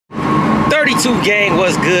32 gang,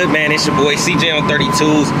 what's good, man? It's your boy CJ on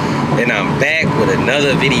 32s, and I'm back with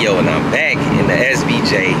another video, and I'm back in the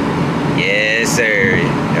SVJ. Yes, sir.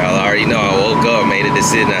 Y'all already know I woke up, made a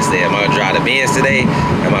decision. I said, am I gonna drive the Benz today?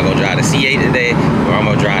 Am I gonna drive the C8 today? Or I'm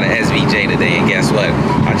gonna drive the SVJ today? And guess what?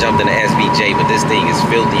 I jumped in the SVJ, but this thing is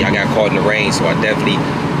filthy. I got caught in the rain, so I definitely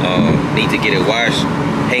need to get it washed.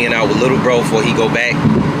 Hanging out with little bro before he go back.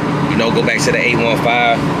 You know, go back to the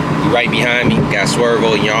 815. He right behind me. Got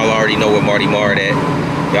Swervo, and y'all already know where Marty Mard at.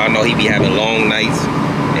 Y'all know he be having long nights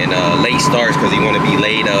and late starts because he want to be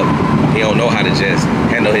laid up. He don't know how to just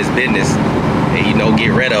handle his business and, you know,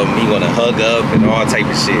 get rid of him. He want to hug up and all type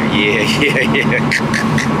of shit. Yeah.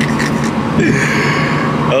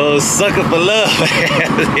 Oh, sucker for love.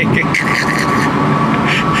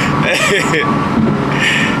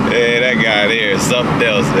 Man, that guy there is something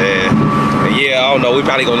else, man. Yeah, I don't know. We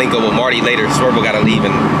probably gonna link up with Marty later. Swervo gotta leave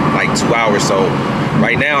in like 2 hours. So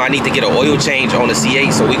right now I need to get an oil change on the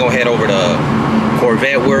C8. So we gonna head over to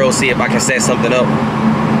Corvette World, see if I can set something up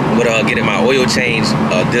with getting my oil change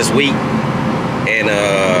this week. And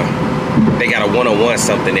they got a one-on-one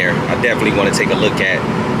something there. I definitely want to take a look at.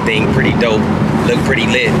 Thing pretty dope. Look pretty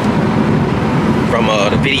lit from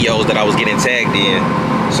the videos that I was getting tagged in.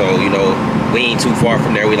 So, you know, we ain't too far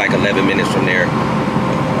from there. We like 11 minutes from there.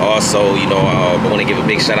 Also, you know, I want to give a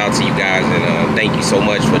big shout out to you guys, and thank you so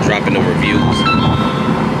much for dropping the reviews.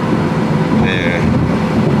 Man,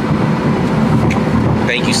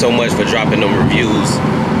 thank you so much for dropping them reviews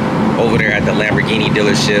over there at the Lamborghini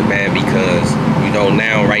dealership, man, because, you know,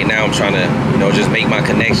 right now I'm trying to, you know, just make my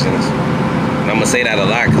connections. And I'm gonna say that a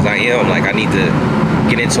lot because I need to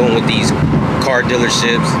get in tune with these car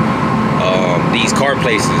dealerships, these car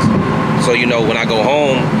places. So, you know, when I go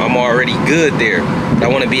home, I'm already good there. But I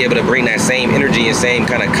want to be able to bring that same energy and same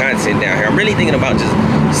kind of content down here. I'm really thinking about, just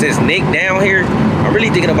since Nick down here, I'm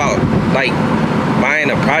really thinking about like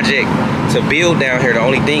buying a project to build down here. The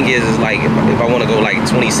only thing is like if I want to go like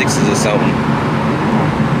 26s or something,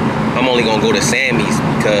 I'm only gonna go to Sammy's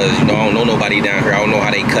because, you know, I don't know nobody down here. I don't know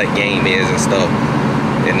how they cut game is and stuff.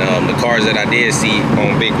 And the cars that I did see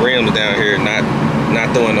on big rims down here, not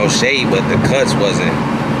throwing no shade, but the cuts wasn't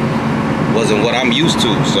what I'm used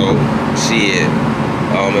to. So shit,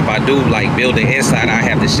 if I do like build the inside, I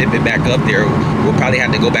have to ship it back up there. We'll probably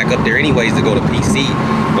have to go back up there anyways to go to PC.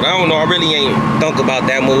 But I don't know, I really ain't thunk about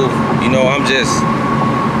that move. You know, I'm just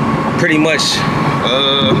pretty much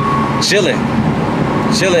chilling,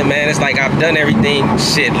 man. It's like I've done everything.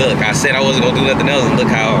 Shit, look, I said I wasn't gonna do nothing else, and look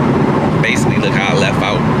how I left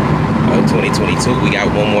out on 2022. We got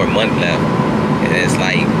one more month left, and it's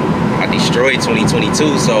like I destroyed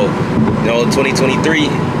 2022. So, you know, 2023,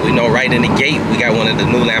 we know right in the gate we got one of the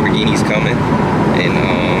new Lamborghinis coming, and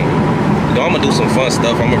you know, I'm gonna do some fun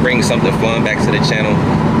stuff. I'm gonna bring something fun back to the channel,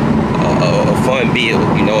 a fun build,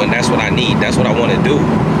 you know, and that's what I need. That's what I want to do.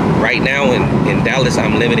 Right now in Dallas,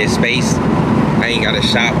 I'm limited space. I ain't got a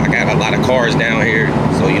shop. I got a lot of cars down here,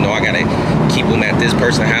 so, you know, I gotta keep them at this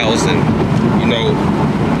person's house, and, you know,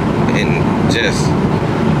 and just,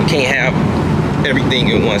 we can't have everything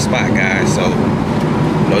in one spot, guys. So,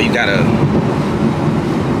 you know, you gotta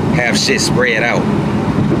have shit spread out.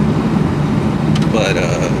 But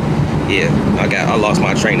yeah, I lost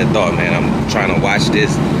my train of thought, man. I'm trying to watch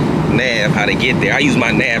this nav, how to get there. I use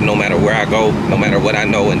my nav no matter where I go, no matter what I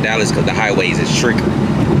know in Dallas, because the highways is tricky.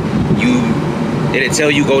 It'll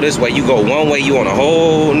tell you go this way, you go one way, you on a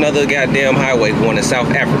whole nother goddamn highway going to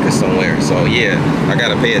South Africa somewhere. So yeah, I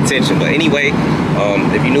gotta pay attention. But anyway,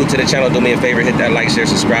 if you're new to the channel, do me a favor, hit that like, share,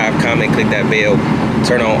 subscribe, comment, click that bell,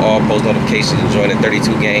 turn on all post notifications to join the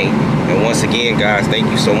 32 gang. And once again, guys,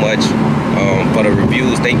 thank you so much for the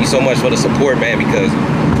reviews. Thank you so much for the support, man, because,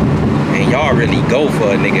 man, y'all really go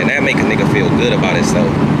for a nigga, and that make a nigga feel good about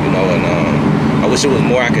himself, you know. And I wish there was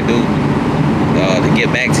more I could do to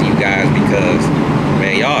get back to you guys, because,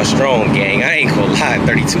 man, y'all strong, gang. I ain't gonna lie,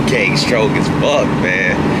 32 gang strong as fuck,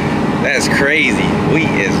 man. That's crazy.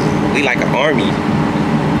 We like an army.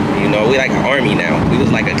 You know, we like an army now. We was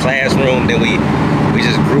like a classroom, then we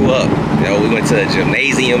just grew up. You know, we went to a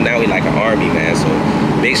gymnasium, now we like an army, man. So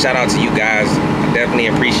big shout out to you guys. I definitely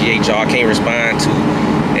appreciate y'all. I can't respond to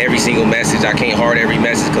every single message. I can't heart every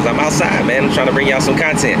message because I'm outside, man. I'm trying to bring y'all some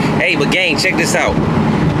content. Hey, but gang, check this out.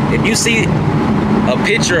 If you see a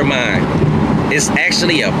picture of mine, it's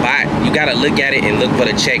actually a bot. You gotta look at it and look for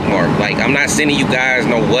the check mark. Like, I'm not sending you guys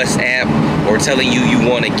no WhatsApp or telling you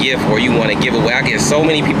want a gift or you want to give away. I get so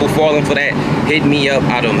many people falling for that. Hit me up.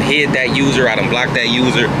 I done hid that user. I done blocked that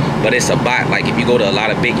user. But it's a bot. Like, if you go to a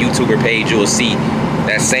lot of big YouTuber page, you'll see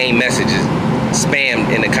that same messages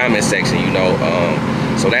spammed in the comment section, you know.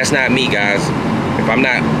 So that's not me, guys. If I'm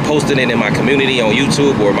not posting it in my community on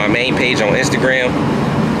YouTube or my main page on Instagram,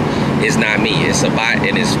 it's not me. It's a bot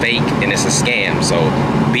and it's fake and it's a scam. So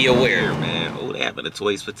be aware, man. Oh, they having a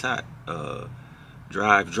Toys for Tot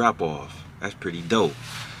drive drop off. That's pretty dope.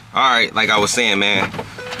 All right, like I was saying, man,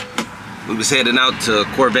 we was heading out to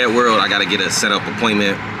Corvette World. I gotta get a setup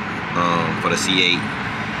appointment for the C8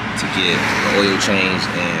 to get the oil changed,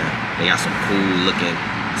 and they got some cool looking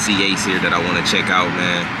C8s here that I want to check out,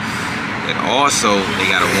 man. And also they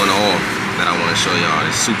got a one-off that I want to show y'all.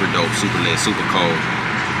 It's super dope, super lit, super cold,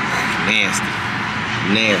 nasty,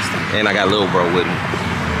 and I got little bro with me.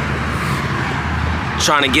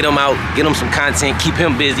 Trying to get him out, get him some content, keep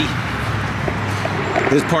him busy.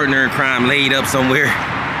 His partner in crime laid up somewhere.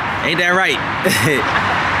 Ain't that right?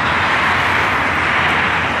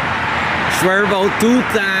 Swervo 2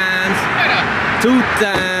 times. 2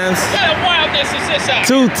 times. What kind of wildness is this out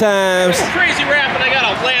 2 times. here? Crazy rap, and I got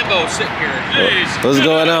a Lambo sitting here. Jeez. What's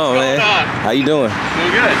going on, man? How you doing?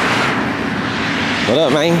 Doing good. What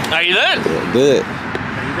up, man? How you doing? Good.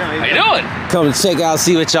 How you doing? Come to check out,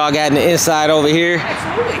 see what y'all got in the inside over here.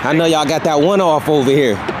 Absolutely. I know y'all got that one-off over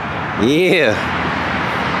here. Yeah.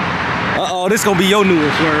 Uh-oh, this gonna be your new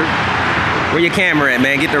one, Swerve. Where your camera at,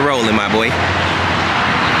 man? Get the rolling, my boy.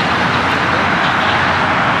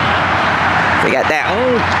 They got that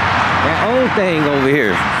old thing over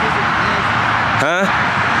here. Huh?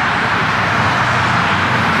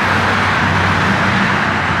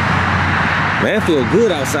 Man, I feel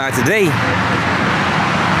good outside today.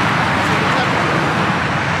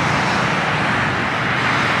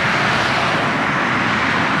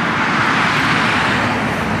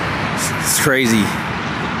 It's crazy.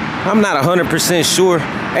 I'm not 100% sure.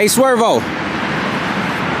 Hey, Swervo.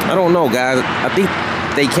 I don't know, guys. I think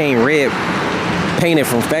they came red painted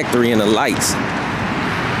from factory in the lights.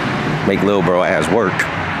 Make little bro ass work.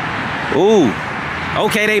 Ooh.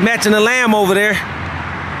 Okay, they matching the lamb over there.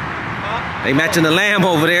 They matching the lamb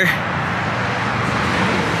over there.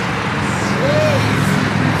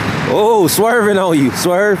 Oh, swerving on you,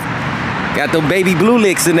 Swerve. Got them baby blue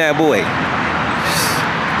licks in that boy.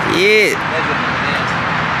 Yeah.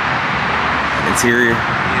 Interior.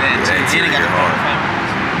 Yeah, interior hard.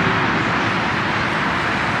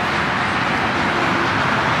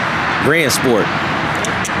 Grand Sport.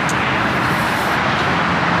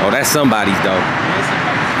 Oh, that's somebody's though.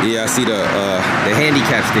 Yeah, I see the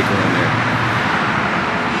handicap sticker on there.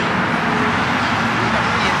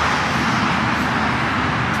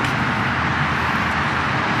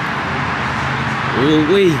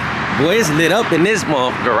 Ooh-wee. Boy, it's lit up in this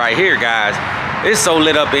motherfucker right here, guys. It's so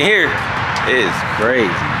lit up in here. It's crazy.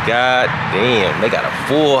 God damn, they got a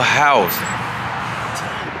full house.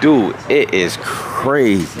 Dude, it is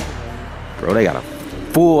crazy. Bro, they got a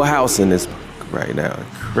full house in this right now.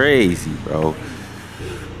 Crazy, bro.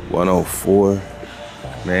 104.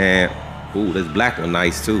 Man. Ooh, this black one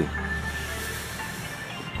nice too.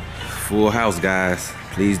 Full house, guys.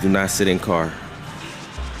 Please do not sit in car.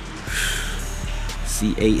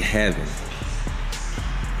 C8 heaven.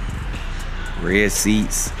 Red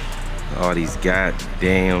seats. All these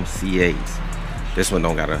goddamn C8s. This one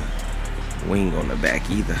don't got a wing on the back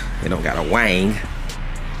either. It don't got a wang.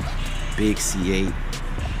 Big C8.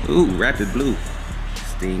 Ooh, Rapid Blue.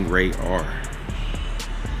 Stingray R.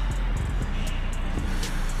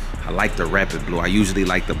 I like the Rapid Blue. I usually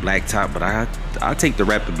like the black top, but I'll take the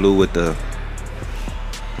Rapid Blue with the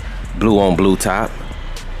blue on blue top.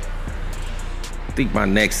 I think my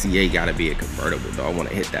next C8 gotta be a convertible though. I wanna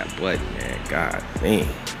hit that button, man. God damn.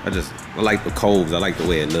 I like the coves. I like the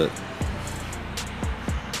way it look.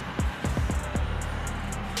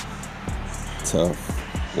 Tough.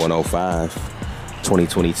 105.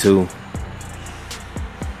 2022.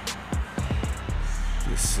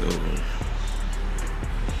 So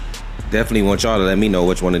definitely want y'all to let me know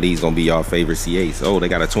which one of these gonna be y'all favorite C8s. Oh, they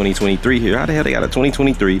got a 2023 here. How the hell they got a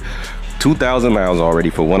 2023? 2,000 miles already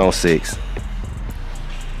for 106.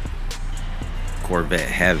 Corvette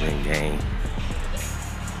heaven, gang.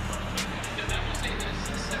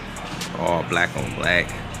 All black on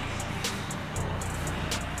black.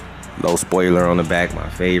 Low spoiler on the back, my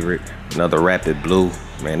favorite. Another Rapid Blue.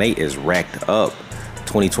 Man, they is racked up.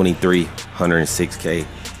 2023, 106K.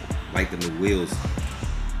 Like the new wheels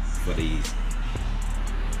for these.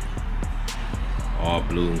 All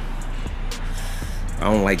blue.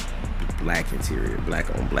 I don't like the black interior.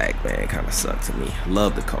 Black on black, man, kind of sucks to me.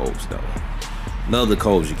 Love the coves though. Love the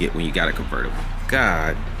coves you get when you got a convertible.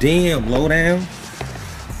 God damn, low down.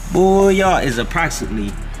 Boy, y'all is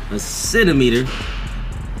approximately a centimeter.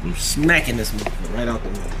 I'm smacking this motherfucker right out the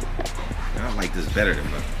window. I like this better than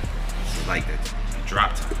mine. I like the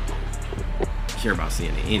drop top. care about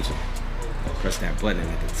seeing the engine. Press that button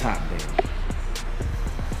at the top there.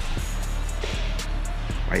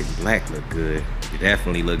 White and black look good. It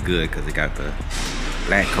definitely look good because it got the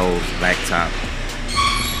black codes, black top,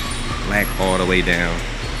 black all the way down.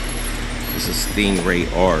 It's a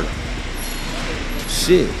Stingray R.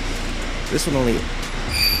 Shit, this one only,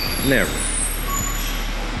 never.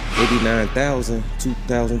 89,000,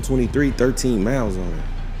 2023, 13 miles on it.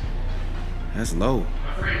 That's low. My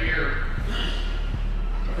friend here,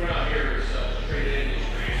 my friend out here is traded in his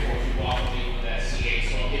transport. He walked with me with that C8,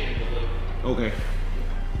 so I'll get him delivered. Okay.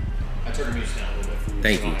 I turned the music down a little bit for you.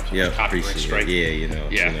 Thank you. Yeah, appreciate it. Yeah, you know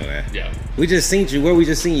that. Yeah. We just seen you. Where we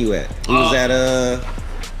just seen you at? We was at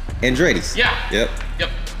Andretti's. Yeah. Yep. Yep.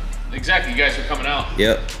 Exactly. You guys are coming out.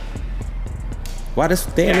 Yep. Why this?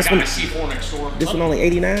 Damn, Yeah, this I got one. my C4 next door. This one only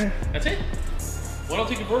 89. That's it. Well, I'll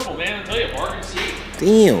take convertible, man. I tell you, bargain C8.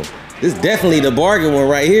 Damn. This is definitely the bargain one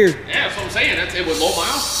right here. Yeah, that's what I'm saying. That's it with low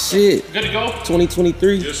miles. Shit. Good to go.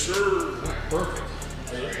 2023. Yes, sir. Perfect.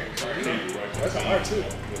 That's an R2.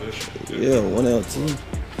 Yeah, 1LT.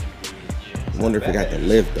 Wonder if it got the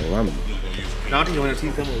lift though. No, I don't think you want to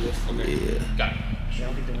see some of this. Yeah. Got it.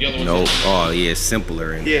 The other No. one's Oh yeah, it's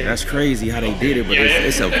simpler and Yeah. that's crazy how they did it. But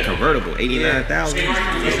it's a convertible, 89,000.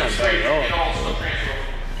 That's not bad at all.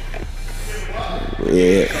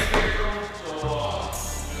 Yeah.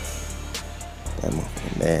 That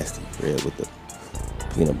motherfucker nasty. Red with the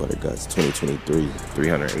peanut butter guts. 2023,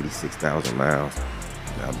 386,000 miles.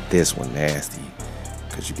 Now this one nasty,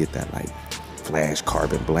 cause you get that like flash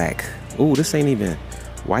carbon black. Ooh, this ain't even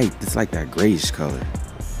white. It's like that grayish color.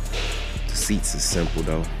 The seats is simple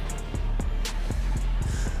though.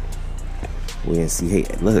 We didn't see. Hey,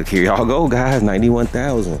 look here y'all go, guys.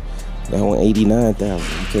 91,000. That one 89,000.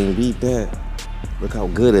 You can't beat that. Look how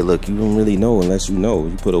good it look. You don't really know unless you know.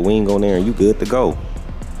 You put a wing on there and you good to go.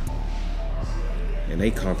 And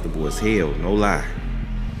they comfortable as hell, no lie.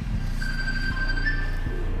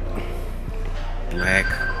 Black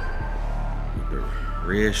with the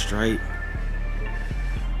red stripe.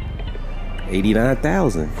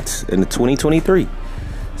 89,000 in the 2023.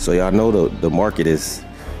 So y'all know the market is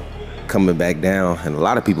coming back down, and a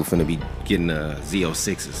lot of people finna be getting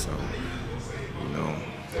ZO6s. So you know,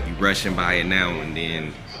 you rushing by it now, and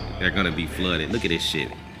then they're gonna be flooded. Look at this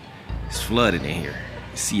shit. It's flooded in here.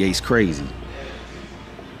 C8's crazy.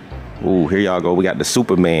 Ooh, here y'all go. We got the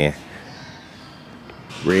Superman.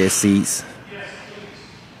 Red seats.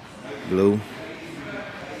 Blue.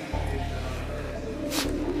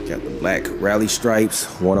 Got the black rally stripes.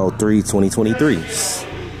 103 2023.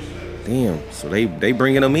 Damn. So they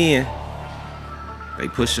bringing them in. They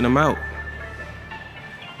pushing them out.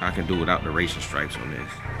 I can do without the racing stripes on this.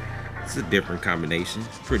 It's a different combination.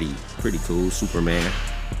 Pretty cool. Superman. You know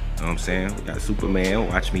what I'm saying? We got Superman.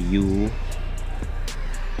 Watch me, you.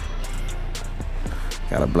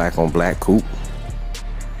 Got a black on black coupe.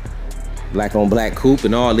 Black on black coupe,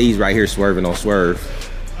 and all these right here swerving on swerve.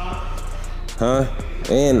 Huh?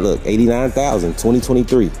 And look, 89,000,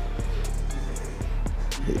 2023.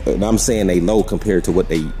 And I'm saying they low compared to what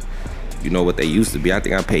they, you know, what they used to be. I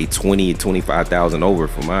think I paid 20, 25,000 over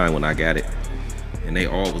for mine when I got it. And they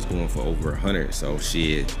all was going for over 100. So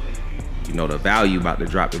shit, you know, the value about to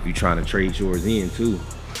drop if you're trying to trade yours in too.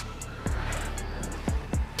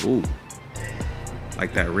 Ooh.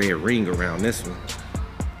 Like that red ring around this one.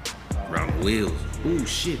 Around the wheels. Ooh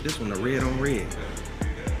shit, this one the red on red.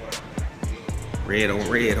 Red on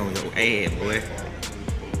red on your ad, boy.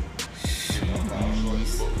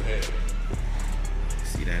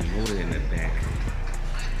 See that motor in the back.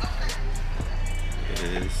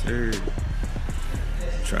 Yes, sir.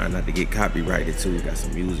 Trying not to get copyrighted too. Got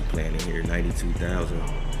some music playing in here. 92,000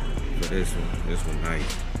 for this one. This one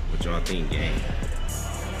nice. What y'all think, gang?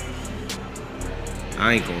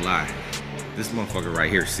 I ain't gonna lie. This motherfucker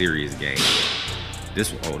right here, serious game.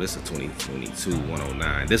 This one, oh, this is a 2022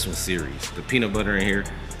 109. This one's serious. The peanut butter in here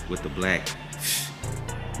with the black,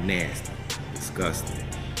 nasty, disgusting.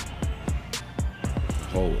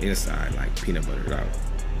 Whole inside like peanut butter out.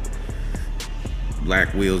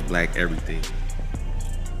 Black wheels, black everything.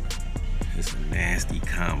 It's a nasty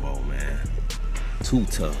combo, man. Too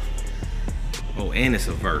tough. Oh, and it's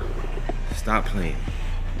a vert. Stop playing.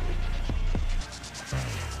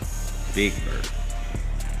 Big vert.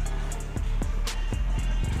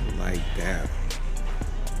 Like that.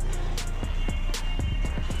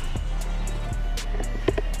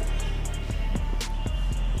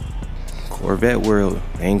 Corvette World.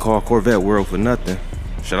 They ain't called Corvette World for nothing.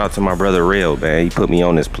 Shout out to my brother Rail, man. He put me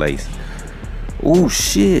on this place. Ooh,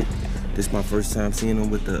 shit. This is my first time seeing them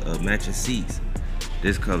with the matching seats.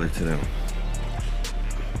 This color to them.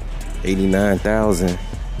 89,000.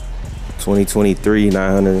 2023,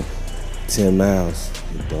 910 miles.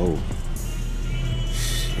 Dope.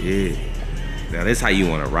 Shit. Now this how you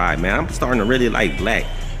want to ride, man. I'm starting to really like black. You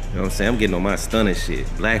know what I'm saying? I'm getting on my stunning shit.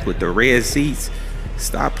 Black with the red seats.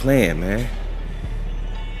 Stop playing, man.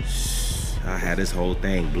 I had this whole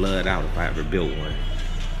thing blood out if I ever built one.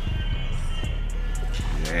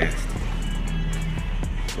 Nasty.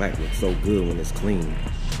 Black looks so good when it's clean.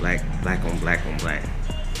 Black on black on black.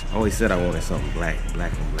 I always said I wanted something black.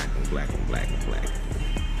 Black on black on black on black on black.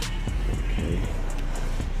 Okay.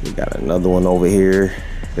 We got another one over here.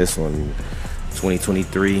 This one,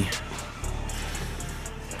 2023.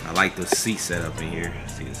 I like the seat setup in here.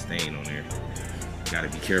 See the stain on there. Gotta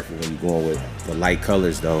be careful when you're going with the light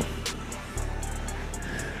colors though.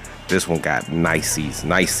 This one got nice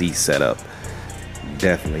seats setup.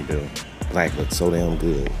 Definitely do. Black looks so damn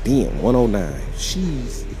good. Damn, 109.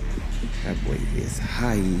 Jeez. That boy is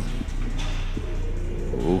high.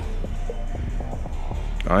 Ooh.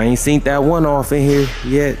 I ain't seen that one off in here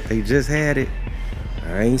yet. They just had it.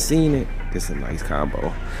 I ain't seen it. It's a nice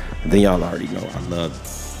combo. And then y'all already know I love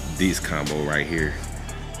this combo right here.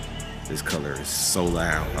 This color is so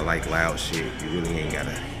loud. I like loud shit. You really ain't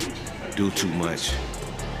gotta do too much.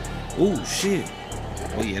 Ooh, shit.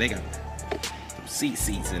 Oh yeah, they got some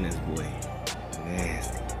seats in this boy.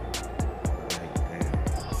 Nasty.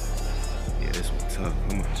 Yeah, this one tough.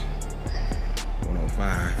 How much?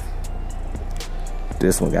 105.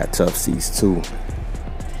 This one got tough seats too.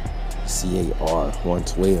 CAR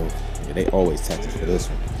 112. Yeah, they always tax us for this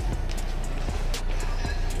one.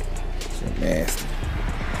 So nasty.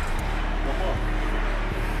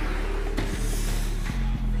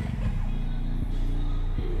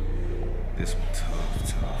 This one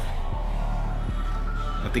tough.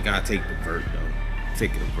 I think I'll take the vert though.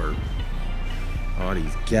 Take the vert. All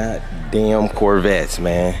these goddamn Corvettes,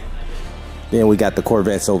 man. Then we got the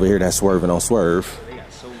Corvettes over here that's swerving on swerve.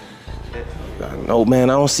 I know, man.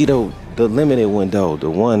 I don't see the limited one though. The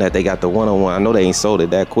one that they got the one-on-one. I know they ain't sold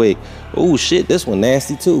it that quick. Oh shit, this one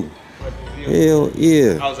nasty too. Hell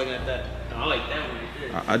yeah. I was looking at that. No, I like that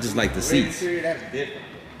one. I just like the seats. That's different.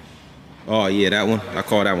 Oh yeah, that one. I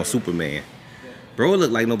call that one Superman. Bro, it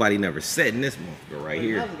look like nobody never sat in this motherfucker right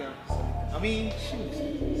here. I mean,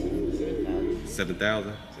 shoot.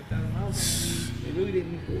 7,000? It really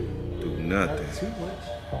didn't do nothing. Too much.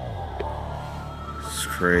 It's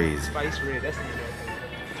crazy. Spice red, that's the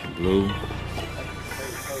Blue.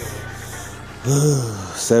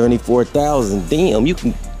 74,000. Damn, you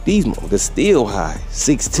can, these motherfuckers still high.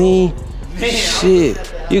 16. Man, shit.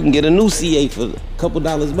 You can get a new C8 for a couple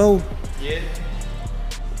dollars more. Yeah.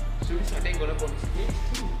 Shoot, they going up on the streets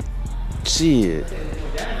too. Shit.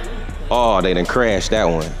 Oh, they done crashed that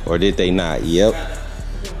one. Or did they not? Yep.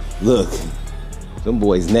 Look. Them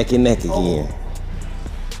boys neck and neck again.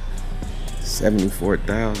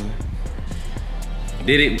 74,000.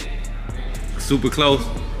 Did it? Super close.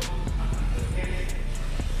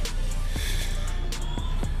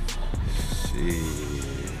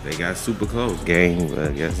 Shit. They got super close, gang, but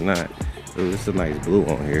I guess not. Ooh, it's a nice blue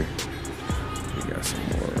on here. We got some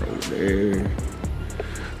more over there.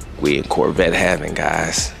 We in Corvette heaven,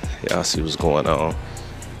 guys. Y'all see what's going on.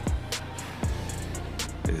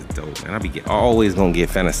 It's dope, man. I always gonna get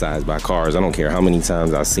fantasized by cars. I don't care how many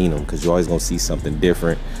times I've seen them, because you're always gonna see something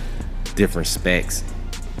different, different specs,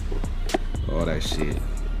 all that shit.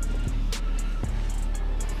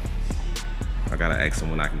 I gotta ask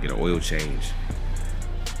them when I can get an oil change.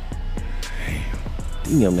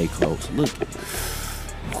 Damn, they close. Look,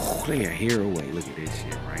 oh, they a hair away. Look at this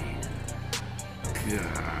shit right here.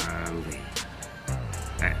 Golly.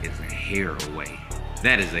 That is a hair away.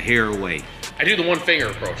 That is a hair away. I do the one finger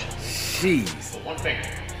approach. Jeez. The one finger.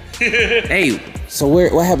 Hey, so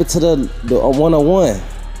what happened to the 101?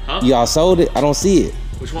 Huh? Y'all sold it? I don't see it.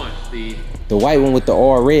 Which one? The white one with the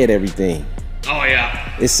all red everything. Oh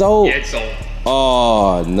yeah. It's sold? Yeah, it's sold.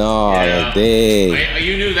 Oh no, Yeah. dang.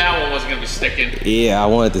 You knew that one wasn't gonna be sticking. Yeah, I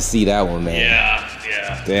wanted to see that one, man.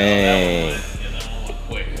 Yeah. Dang. That one went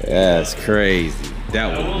quick. That's crazy.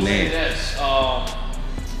 That I was will say nasty. this.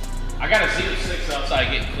 I got a ZO6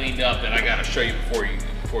 outside getting cleaned up that I gotta show you before you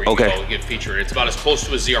Okay. go get featured. It's about as close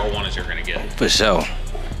to a ZR1 as you're gonna get. For sure.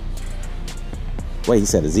 Wait, you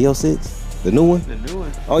said a ZO6? The new one? The new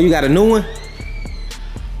one. Oh, you got a new one?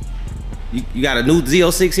 You got a new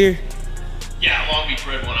ZO6 here? Yeah, Long Beach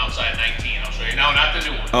red one outside 19. I'll show you. No, not the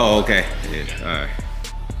new one. Oh, okay. Yeah, all right.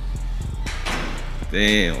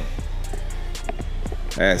 Damn.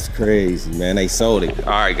 That's crazy, man. They sold it.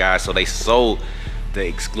 All right, guys, so they sold the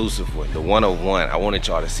exclusive one, the 101. I wanted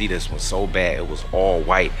y'all to see this one so bad. It was all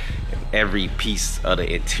white. And every piece of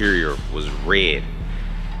the interior was red.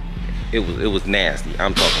 It was nasty.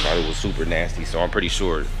 I'm talking about it was super nasty. So I'm pretty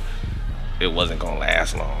sure it wasn't gonna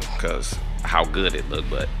last long because how good it looked.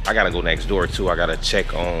 But I gotta go next door too. I gotta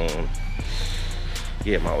check on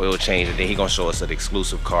my oil change, and then he gonna show us an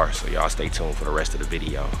exclusive car. So y'all stay tuned for the rest of the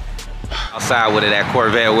video. Outside with it at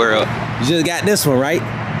Corvette World. You just got this one, right?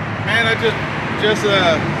 Man, I just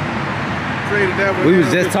traded that one. We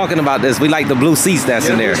was just talking about this. We like the blue seats that's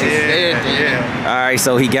in there. Yeah. All right,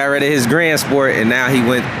 so he got rid of his Grand Sport, and now he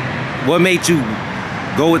went. What made you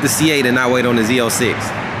go with the C8 and not wait on the ZO6?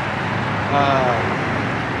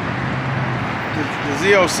 The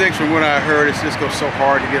ZO6, from what I heard, it's just so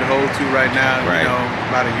hard to get a hold to right now. Right. You know,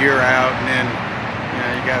 about a year out, and then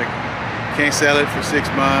you can't sell it for 6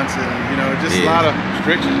 months, and just a lot of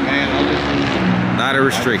restrictions, man. A lot of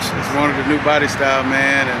restrictions. It's one of the new body style,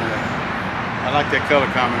 man, and I like that color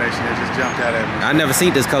combination. It just jumped out at me. I never seen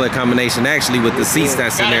this color combination actually with the seats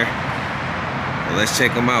that's in there. Well, let's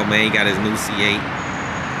check him out, man. He got his new C8.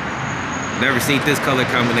 Never seen this color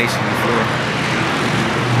combination before.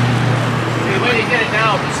 The way they did it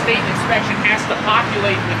now, the state inspection has to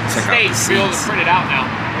populate with the state to be able to print it out now.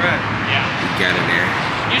 Right. Yeah. He got in there.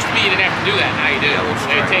 Used to be you didn't have to do that. Now you do. Yellow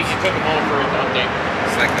stripes. You took them home for an update.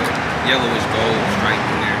 It's like a yellowish gold stripe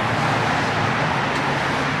in there.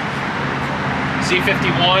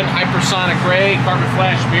 C51, hypersonic gray, carbon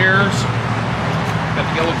flash mirrors. Got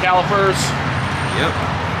the yellow calipers. Yep.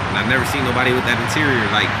 And I've never seen nobody with that interior,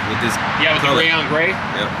 like with this. Yeah, with color. the rayon gray.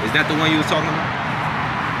 Yep. Is that the one you was talking about?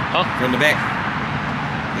 Huh? From the back?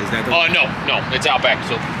 Is that the one? No, it's out back.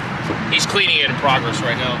 So he's cleaning it in progress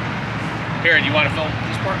right now. Here, do you want to film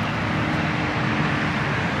this part?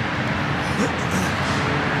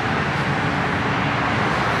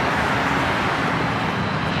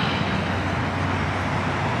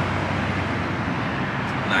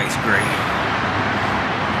 Nice gray.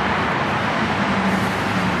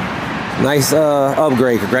 Nice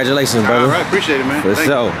upgrade. Congratulations, brother. All right, appreciate it, man. For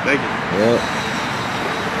sure. Thank you. Yep.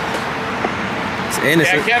 It's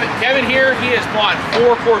innocent. Yeah, Kevin here, he has bought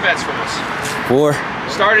 4 Corvettes from us. 4.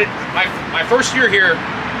 Started my first year here,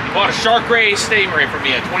 he bought a Shark Gray Stingray from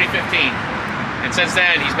me in 2015. And since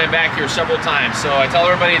then, he's been back here several times. So I tell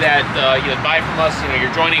everybody that you buy from us,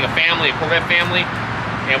 you're joining a family, a Corvette family.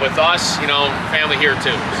 And with us, family here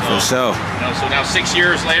too. So, For sure. So now 6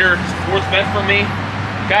 years later, 4th vet from me.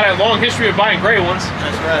 Got a long history of buying gray ones.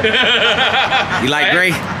 That's right. You like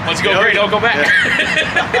gray? Once you go gray, don't go back.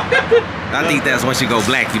 I think that's once you go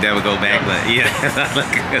black, you never go back, but yeah.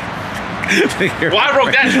 Well, I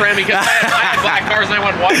broke that trend because I had black cars and I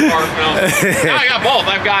wanted white cars. Now I got both.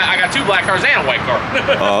 I got 2 black cars and a white car.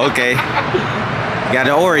 Oh, okay. You got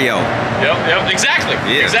an Oreo. Yep, exactly.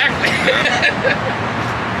 Yeah. Exactly.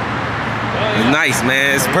 It's nice,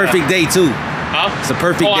 man. It's a perfect day too. Huh? It's a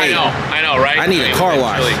perfect day. I know, right? I need a car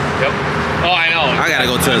wash. Yep. Oh, I know. I gotta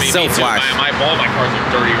go to a self-wash. All my cars are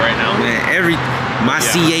dirty right now. Man, my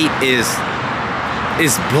C8 is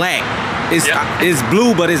black. It's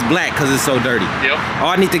blue, but it's black because it's so dirty. Yep. Oh,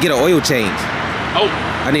 I need to get an oil change. Oh.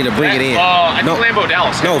 I need to bring it in. I think Lambo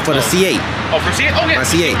Dallas. No, for the C8. Oh, for C8? Oh, yeah. My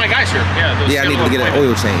C8. My guys here. Yeah, I need to get an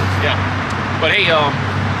oil change. Yeah. But hey,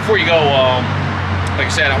 before you go, like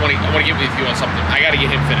I said, I want to get with you on something. I got to get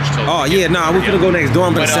him finished. Oh, yeah, no, we're going to go next door.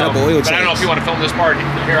 I'm going to set up an oil change. But I don't know if you want to film this part.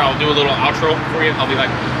 Here, I'll do a little outro for you. I'll be like,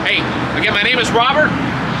 hey, again, my name is Robert.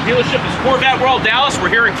 Dealership is Corvette World Dallas. We're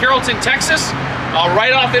here in Carrollton, Texas.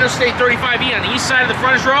 Right off Interstate 35E on the east side of the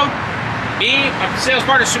frontage road. Me, my sales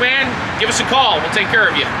partner, Suman, give us a call. We'll take care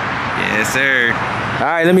of you. Yes, sir. All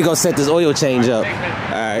right, let me go set this oil change up. Thanks,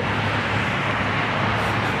 man.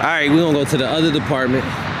 All right, we're going to go to the other department.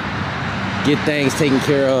 Get things taken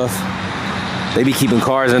care of. They be keeping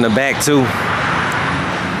cars in the back too.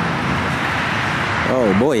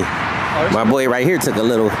 Oh boy, my boy right here took a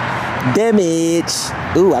little damage.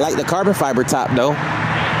 Ooh, I like the carbon fiber top though.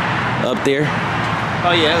 Up there.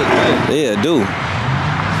 Oh yeah, it was good. Yeah, dude.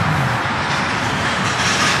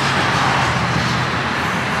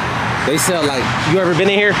 They sell like, you ever been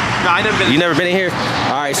in here? No, I never been. You never been in here?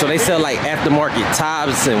 All right, so they sell like aftermarket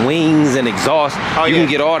tops and wings and exhaust. Oh, you yeah. can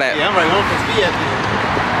get all that. Yeah, I'm right. 1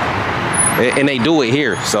 plus B. And they do it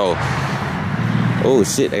here, so. Oh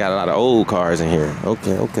shit, they got a lot of old cars in here.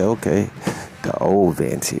 Okay. The old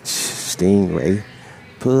vintage Stingray.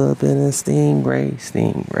 Pull up in a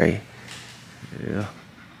Stingray. Yeah.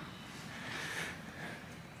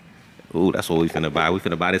 Ooh, that's what we finna buy. We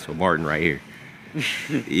finna buy this for Martin right here.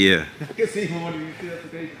 Yeah. I can see one of you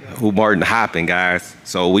today. Who Martin hopping, guys.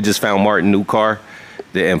 So we just found Martin new car,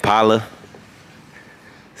 the Impala,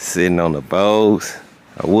 sitting on the Vogues.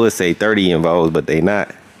 I would say 30 in Vogues, but they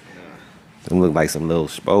not. Them look like some little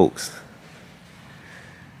spokes.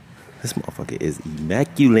 This motherfucker is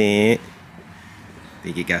immaculate.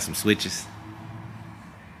 Think it got some switches.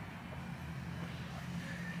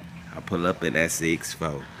 I'll pull up in that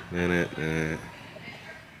 6.4. Let's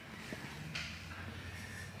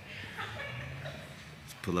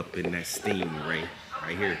pull up in that Stingray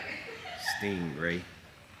right here. Stingray.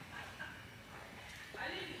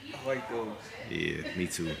 I like those. Yeah, me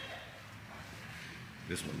too.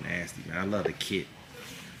 This one nasty, man. I love the kit.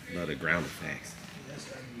 Love the ground effects.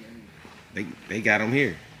 They got them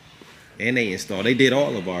here. And they installed. They did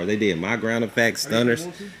all of ours. They did my ground effects, stunners.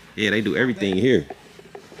 Yeah, they do everything here.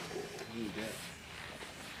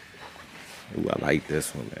 Ooh, I like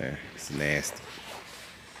this one, man. It's nasty.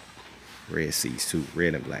 Red seats too,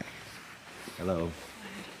 red and black. Hello.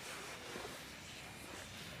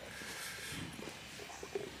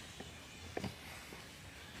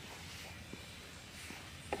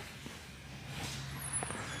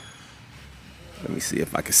 Let me see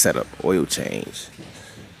if I can set up oil change.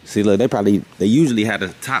 See, look, they usually have the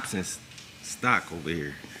tops in stock over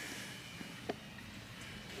here.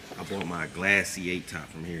 I bought my glass C8 top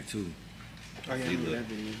from here too. Oh, yeah, see, look.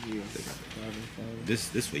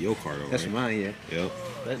 This for your car though, that's right? mine, yeah. Yep.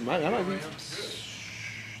 That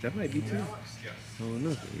might be too. I don't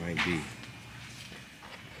know. It might be.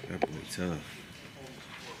 That boy tough.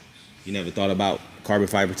 You never thought about carbon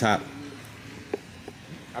fiber top?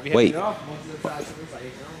 Wait.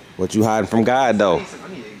 What you hiding from God though?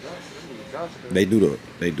 They do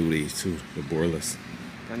these too, the boreless.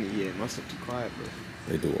 Yeah, my stuff too quiet, bro.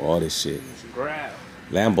 They do all this shit. Grab.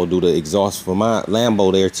 Lambo do the exhaust for my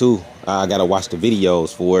Lambo there too. I gotta watch the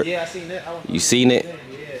videos for it. Yeah, I seen that. You seen it?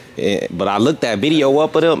 Yeah, but I looked that video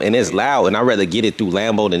up of them and it's loud, and I'd rather get it through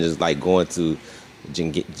Lambo than just like going to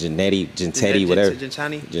Gentetti, whatever.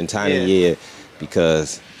 Gentani, yeah.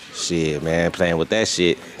 Because shit, man, playing with that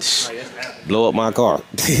shit, blow up my car.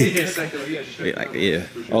 Yeah.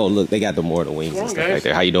 Oh, look, they got the more the wings and stuff right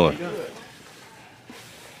there. How you doing?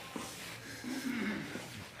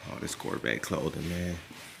 Oh, this Corvette clothing, man.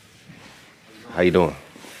 How you doing?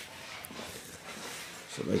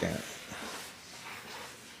 So they got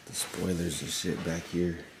the spoilers and shit back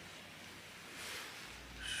here.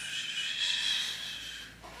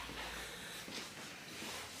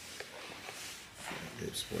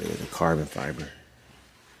 Spoiler, the carbon fiber.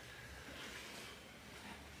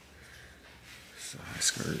 Side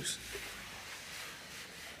skirts.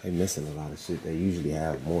 They missing a lot of shit. They usually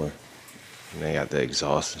have more. And they got the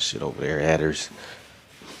exhaust and shit over there, adders.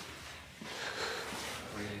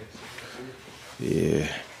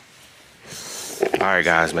 Yeah. All right,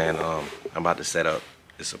 guys, man. I'm about to set up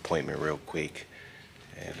this appointment real quick,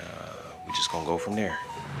 and we just gonna go from there.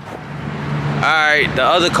 All right, the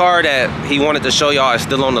other car that he wanted to show y'all is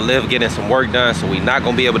still on the lift getting some work done, so we're not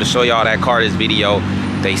gonna be able to show y'all that car this video.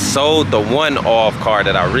 They sold the one-off car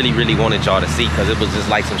that I really wanted y'all to see, because it was just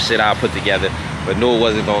like some shit I put together, but knew it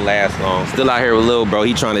wasn't gonna last long. Still out here with Lil Bro,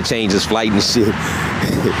 he trying to change his flight and shit.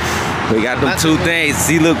 We got them two things.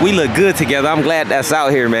 See, look, we look good together. I'm glad that's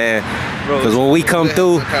out here, man. Because when we come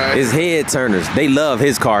through, it's head turners. They love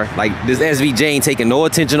his car. Like, this SVJ ain't taking no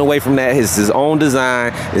attention away from that. It's his own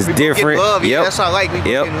design. It's different. Love, yeah, that's what I like. We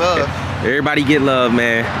getting love. Everybody get love,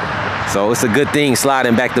 man. So it's a good thing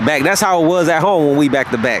sliding back to back. That's how it was at home when we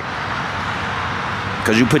back to back.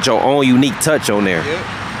 Because you put your own unique touch on there. Yep.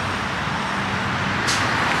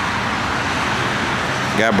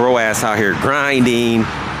 Got bro ass out here grinding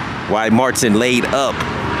while Martin laid up.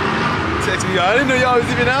 Text me, I didn't know y'all was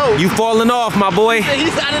even out. You falling off, my boy.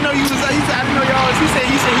 He said, I didn't know you was. He said, I didn't know y'all was. He said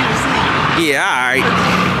he was asleep. Yeah, all right.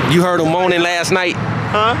 You heard him moaning last night?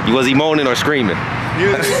 Huh? Was he moaning or screaming? He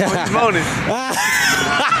was moaning.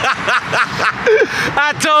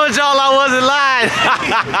 I told y'all I wasn't lying.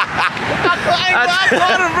 I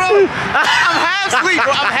told him, bro. I'm half asleep,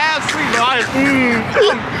 bro. I'm half asleep, bro.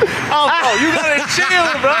 Bro, you gotta chill,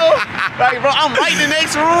 bro. Like, bro, I'm right in the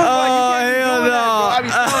next room. Oh, hell no. I be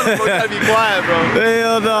telling him, bro, you gotta be quiet, bro.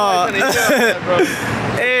 Hell no.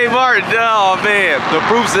 Hey, Martin, oh man, the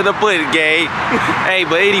proof's in the pudding, gang. Hey,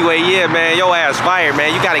 but anyway, yeah, man, your ass fired,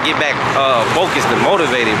 man. You gotta get back focused and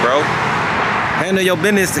motivated, bro. Handle your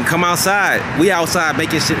business and come outside. We outside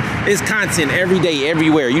making shit. It's content every day,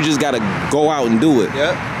 everywhere. You just gotta go out and do it.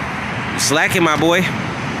 Yep. Slacking, my boy.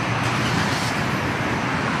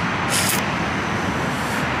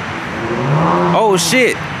 Oh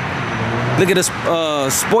shit! Look at the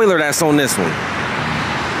spoiler that's on this one.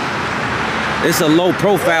 It's a low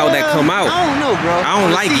profile that come out. I don't know, bro. I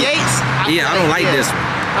don't like it. C8s, Yeah, I don't like this one.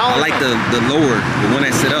 I like the lower, the one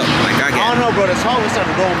that sit up, like I got. I don't know, bro. The tall one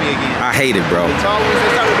started going me again. I hate it, bro. The tall ones,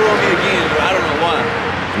 they started going me again, bro. I don't know why.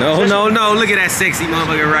 No. Look at that sexy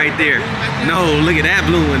motherfucker right there. No, look at that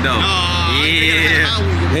blue one, though. Yeah.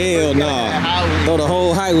 Hell no. Throw the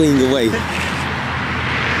whole high wing away.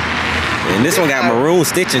 And this one got maroon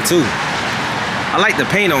stitching, too. I like the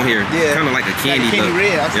paint on here. Yeah. Kind of like a candy look.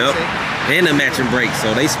 Red, I was And the matching brakes.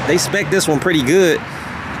 So they spec this one pretty good.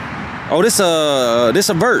 Oh, this a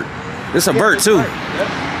vert. This a vert too. Yep.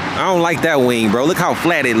 I don't like that wing, bro. Look how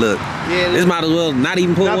flat it look. Yeah. This might as well not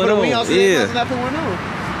even put one on. Yeah.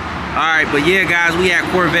 All right, but yeah, guys, we at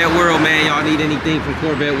Corvette World, man. Y'all need anything from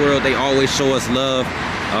Corvette World? They always show us love.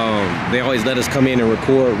 They always let us come in and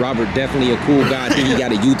record. Robert definitely a cool guy. I think he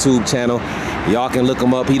got a YouTube channel. Y'all can look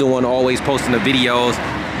him up. He the one always posting the videos.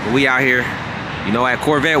 But we out here, you know, at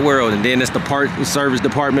Corvette World, and then it's the parts and service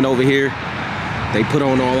department over here. They put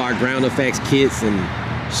on all our ground effects kits and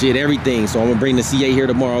shit, everything. So I'm gonna bring the C8 here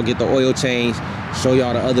tomorrow, get the oil change, show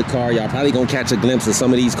y'all the other car. Y'all probably gonna catch a glimpse of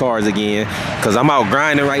some of these cars again, cause I'm out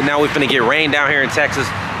grinding right now. We're finna get rain down here in Texas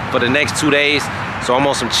for the next 2 days. So I'm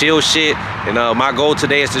on some chill shit. And my goal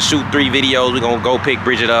today is to shoot 3 videos. We're gonna go pick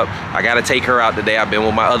Bridget up. I gotta take her out today. I've been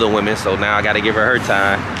with my other women, so now I gotta give her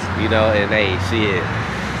time, you know, and hey, shit.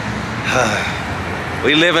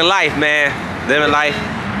 We living life, man, living life.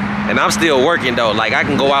 And I'm still working though. Like I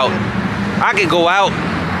can go out, I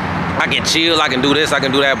can chill, I can do this, I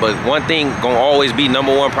can do that. But one thing gonna always be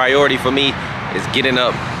 #1 priority for me is getting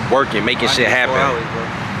up, working, making shit happen. 4 hours, bro.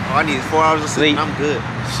 All I need is 4 hours of sleep. I'm good.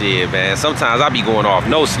 Shit, man. Sometimes I be going off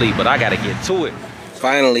no sleep, but I gotta get to it.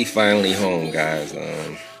 Finally home, guys.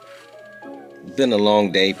 Been a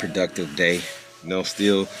long day, productive day. You know,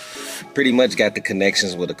 still pretty much got the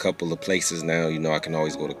connections with a couple of places now. You know, I can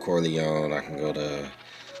always go to Corleone, I can go to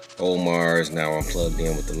Omar's. Now I'm plugged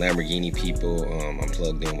in with the Lamborghini people. I'm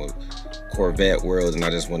plugged in with Corvette World, and I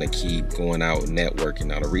just want to keep going out networking.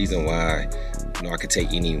 Now the reason why, you know, I could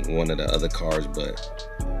take any one of the other cars, but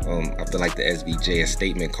I feel like the SVJ, a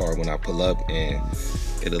statement car when I pull up, and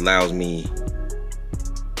it allows me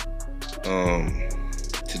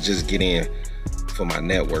to just get in for my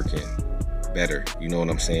networking better. You know what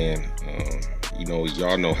I'm saying? You know,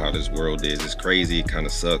 y'all know how this world is. It's crazy. It kind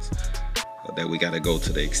of sucks that we got to go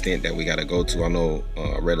to the extent that we got to go to. I know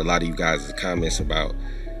I read a lot of you guys' comments about,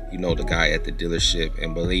 you know, the guy at the dealership,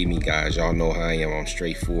 and believe me, guys, y'all know how I am. I'm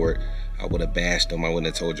straightforward. I would have bashed him. I wouldn't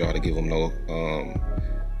have told y'all to give him no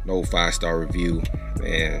 5-star review.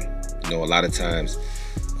 And you know, a lot of times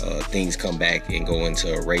things come back and go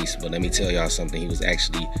into a race, but let me tell y'all something. He was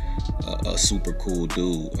actually a super cool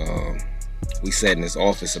dude. We sat in his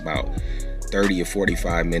office about 30 or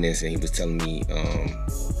 45 minutes, and he was telling me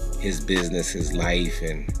his business, his life,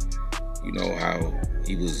 and you know how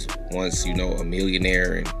he was once, you know, a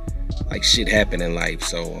millionaire, and like shit happened in life.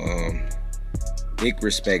 So big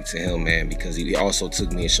respect to him, man, because he also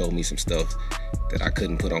took me and showed me some stuff that I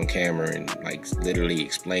couldn't put on camera, and like literally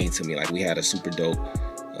explained to me. Like we had a super dope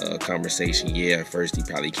conversation. Yeah, at first he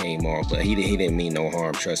probably came off, but he didn't mean no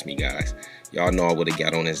harm. Trust me, guys. Y'all know I would have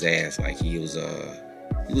got on his ass. Like he was a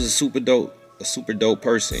super dope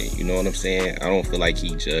person. You know what I'm saying? I don't feel like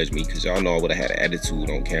he judged me, because y'all know I would have had an attitude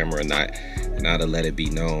on camera or not, and I'd have let it be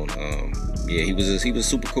known. Yeah, he was a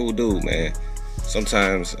super cool dude, man.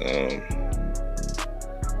 Sometimes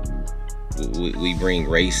we bring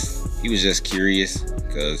race. He was just curious,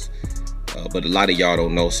 because but a lot of y'all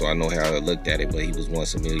don't know, so I know how I looked at it. But he was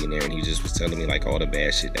once a millionaire, and he just was telling me like all the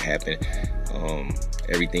bad shit that happened,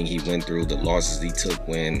 everything he went through, the losses he took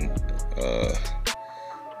when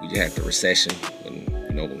we had the recession,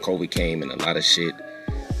 when COVID came and a lot of shit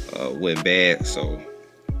went bad. So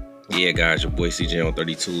yeah, guys, your boy CJ on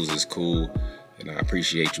 32s is cool, and I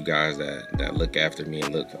appreciate you guys that look after me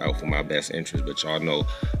and look out for my best interest. But y'all know,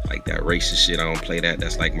 like that racist shit, I don't play that.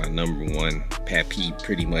 That's like my #1 pet peeve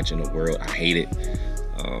pretty much in the world. I hate it.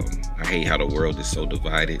 I hate how the world is so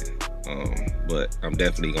divided. But I'm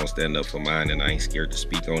definitely gonna stand up for mine, and I ain't scared to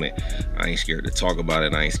speak on it. I ain't scared to talk about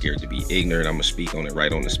it. I ain't scared to be ignorant. I'm gonna speak on it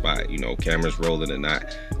right on the spot. You know, cameras rolling or not,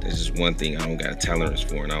 there's just one thing I don't got a tolerance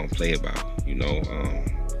for, and I don't play about, you know.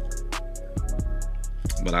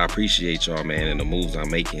 But I appreciate y'all, man, and the moves I'm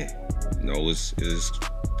making. You know, it's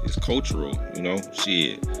cultural, you know.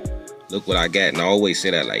 Shit, look what I got. And I always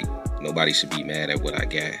say that, like, nobody should be mad at what I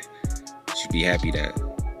got. You should be happy that,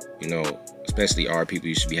 you know, especially our people,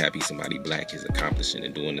 you should be happy somebody black is accomplishing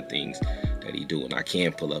and doing the things that he do. And I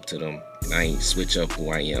can pull up to them, and I ain't switch up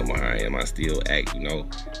who I am or how I am. I still act, you know,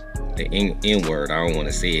 the N-word. I don't want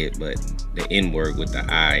to say it, but the N word with the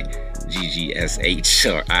IGGSH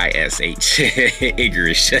or ISH.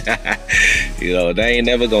 Igorish. You know, that ain't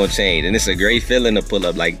never gonna change. And it's a great feeling to pull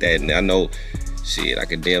up like that. And I know, shit, I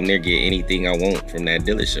could damn near get anything I want from that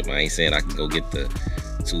dealership. I ain't saying I can go get the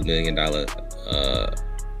 $2 million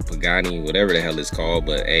Pagani, whatever the hell it's called,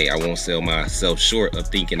 but hey, I won't sell myself short of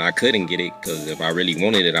thinking I couldn't get it, because if I really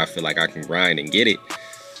wanted it, I feel like I can grind and get it.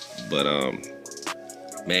 But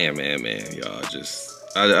man, y'all,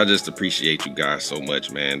 I just appreciate you guys so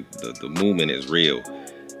much, man. The movement is real,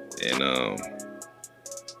 and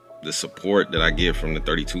the support that I get from the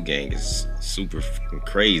 32 gang is super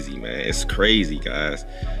crazy, man. It's crazy, guys.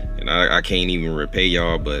 And I can't even repay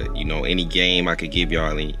y'all, but you know, any game I could give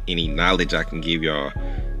y'all, any knowledge I can give y'all,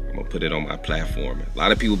 I'm gonna put it on my platform. A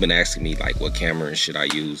lot of people been asking me like what camera and shit I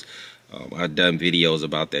use. I've done videos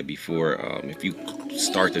about that before. If you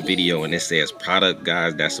start the video and it says product,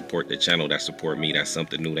 guys, that support the channel, that support me, that's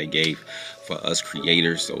something new they gave for us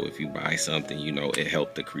creators. So if you buy something, you know, it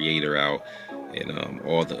helped the creator out. And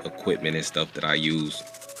all the equipment and stuff that I use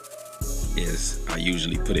is I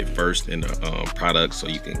usually put it first in the product, so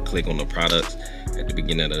you can click on the products at the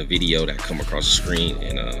beginning of the video that come across the screen,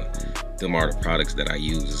 and them are the products that I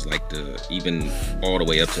use. It's like even all the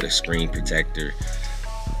way up to the screen protector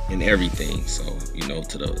and everything, so you know,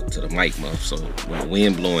 to the mic muff, so when the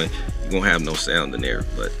wind blowing, you won't have no sound in there.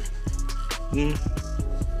 But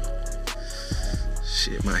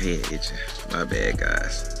shit, my head itching, my bad,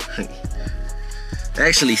 guys. I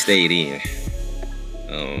actually stayed in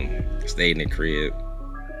the crib,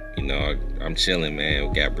 you know. I'm chilling, man.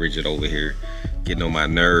 We got Bridget over here getting on my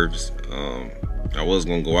nerves. I was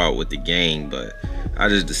gonna go out with the gang, but I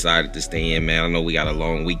just decided to stay in, man. I know we got a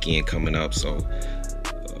long weekend coming up, so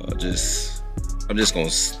I'm just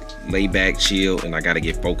gonna lay back, chill, and I gotta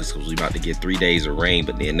get focused because we about to get 3 days of rain.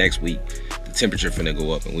 But then next week the temperature finna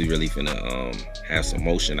go up and we really finna have some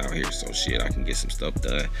motion out here, so shit, I can get some stuff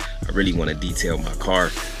done. I really want to detail my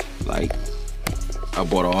car. Like, I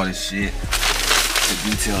bought all this shit to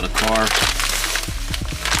detail the car.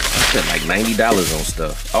 I spent like $90 on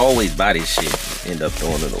stuff. I always buy this shit and end up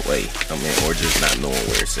throwing it away. I mean, or just not knowing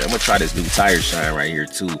where it's at. I'm gonna try this new tire shine right here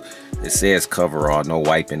too. It says cover all, no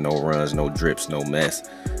wiping, no runs, no drips, no mess.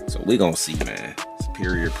 So we gonna see, man.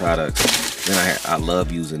 Superior products. Then I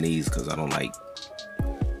love using these because I don't like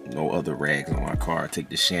no other rags on my car. I take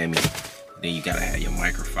the chamois, then you gotta have your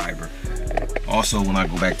microfiber. Also, when I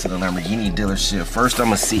go back to the Lamborghini dealership, first I'm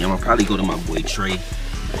gonna probably go to my boy Trey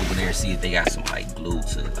over there and see if they got some like glue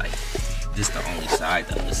to like this the only side,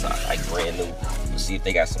 the other side like brand new. We'll see if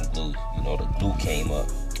they got some glue. You know, the glue came up.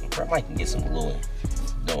 I might can get some glue in.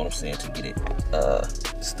 You know what I'm saying, to get it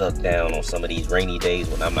stuck down on some of these rainy days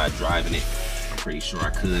when I'm not driving it. I'm pretty sure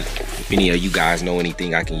I could. If any of you guys know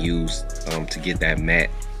anything I can use to get that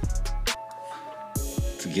matte,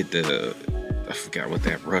 to get the, I forgot what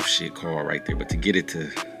that rough shit called right there, but to get it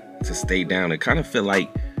to stay down, it kind of feel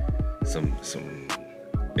like some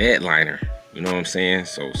bed liner, you know what I'm saying?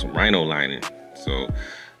 So some rhino lining. So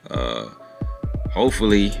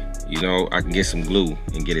hopefully, you know, I can get some glue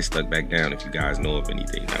and get it stuck back down if you guys know of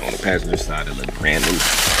anything. Now on the passenger side, it looked brand new.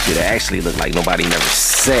 It actually looked like nobody never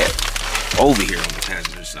sat over here on the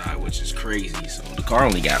passenger side, which is crazy. So the car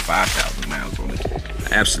only got 5,000 miles on it.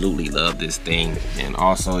 I absolutely love this thing. And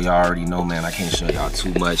also, y'all already know, man, I can't show y'all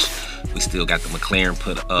too much. We still got the McLaren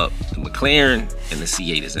put up. The McLaren and the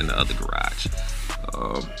C8 is in the other garage.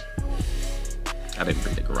 I didn't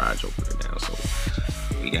bring the garage opener down, so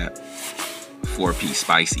we got 4-piece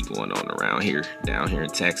spicy going on around here, down here in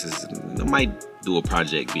Texas. I might do a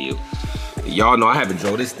project video. Y'all know I haven't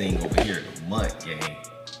drove this thing over here in a month, gang.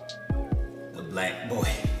 The black boy.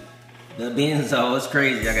 The Benz, oh, it's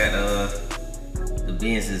crazy. I got the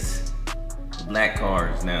Benz's, the black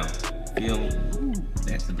cars now. Feel me? Ooh,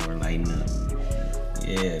 that's the door lighting up.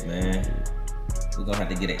 Yeah, man. We're gonna have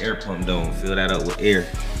to get an air pump though and fill that up with air.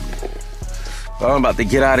 But I'm about to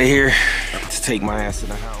get out of here to take my ass to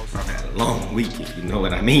the house. I've had a long week, if you know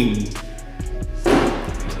what I mean.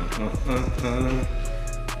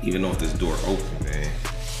 Even though this door open, man.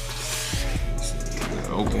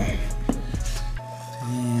 Open.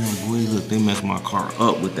 Damn, boy, look, they messed my car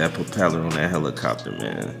up with that propeller on that helicopter,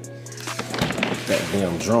 man. That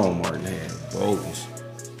damn drone Martin had, bogus.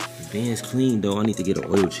 The Benz clean though. I need to get an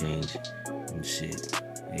oil change and shit.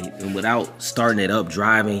 And without starting it up,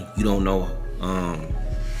 driving, you don't know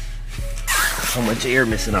how much air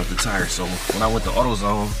missing out the tire. So when I went to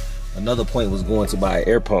AutoZone, another point was going to buy an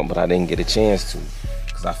air pump, but I didn't get a chance to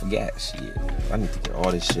because I forgot. Shit, I need to get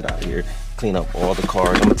all this shit out of here, clean up all the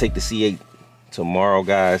cars. I'm gonna take the C8 tomorrow,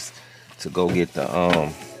 guys, to go get the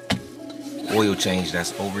oil change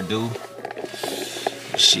that's overdue.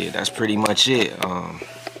 Shit, that's pretty much it.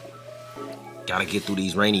 Gotta get through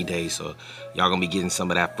these rainy days, so y'all gonna be getting some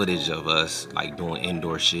of that footage of us like doing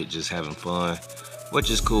indoor shit, just having fun, which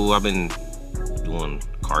is cool. I've been doing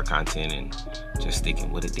car content and just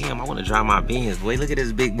sticking with it. Damn, I want to drive my Benz, boy. Look at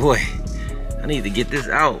this big boy. I need to get this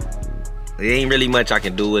out. There ain't really much I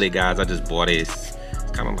can do with it, guys. I just bought it. It's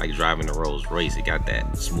kind of like driving a Rolls Royce. It got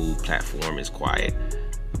that smooth platform. It's quiet,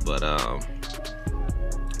 but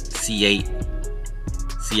C8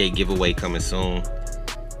 giveaway coming soon.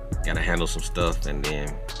 Gotta handle some stuff, and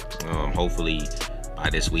then hopefully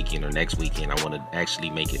by this weekend or next weekend, I want to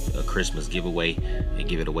actually make it a Christmas giveaway and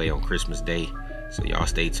give it away on Christmas Day. So y'all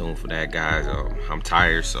stay tuned for that, guys. I'm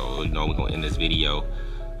tired, so you know we're gonna end this video.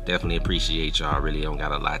 Definitely appreciate y'all. Really don't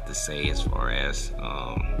got a lot to say as far as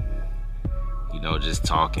you know, just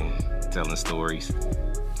talking, telling stories.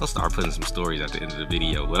 I'll start putting some stories at the end of the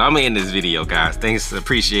video, but I'm in this video, guys. Thanks,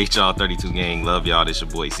 appreciate y'all. 32 gang, love y'all. This your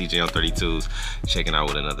boy CJ on 32s, checking out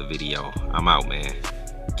with another video. I'm out, man.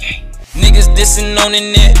 Gang. Niggas dissing on the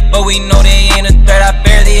net, but we know they ain't a threat. I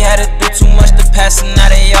barely had to do too much to pass, and now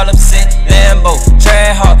they all upset. Lambo,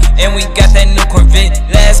 trad hard, and we got that new Corvette.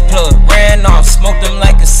 Last plug, ran off, smoked them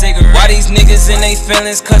like a cigarette. Why these niggas in they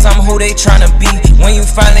feelings? Cause I'm who they tryna be. When you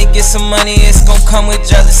finally get some money, it's gon' come with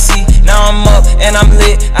jealousy. Now I'm up and I'm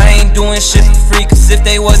lit, I ain't doing shit for free. Cause if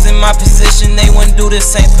they was in my position, they wouldn't do the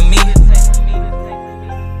same for me.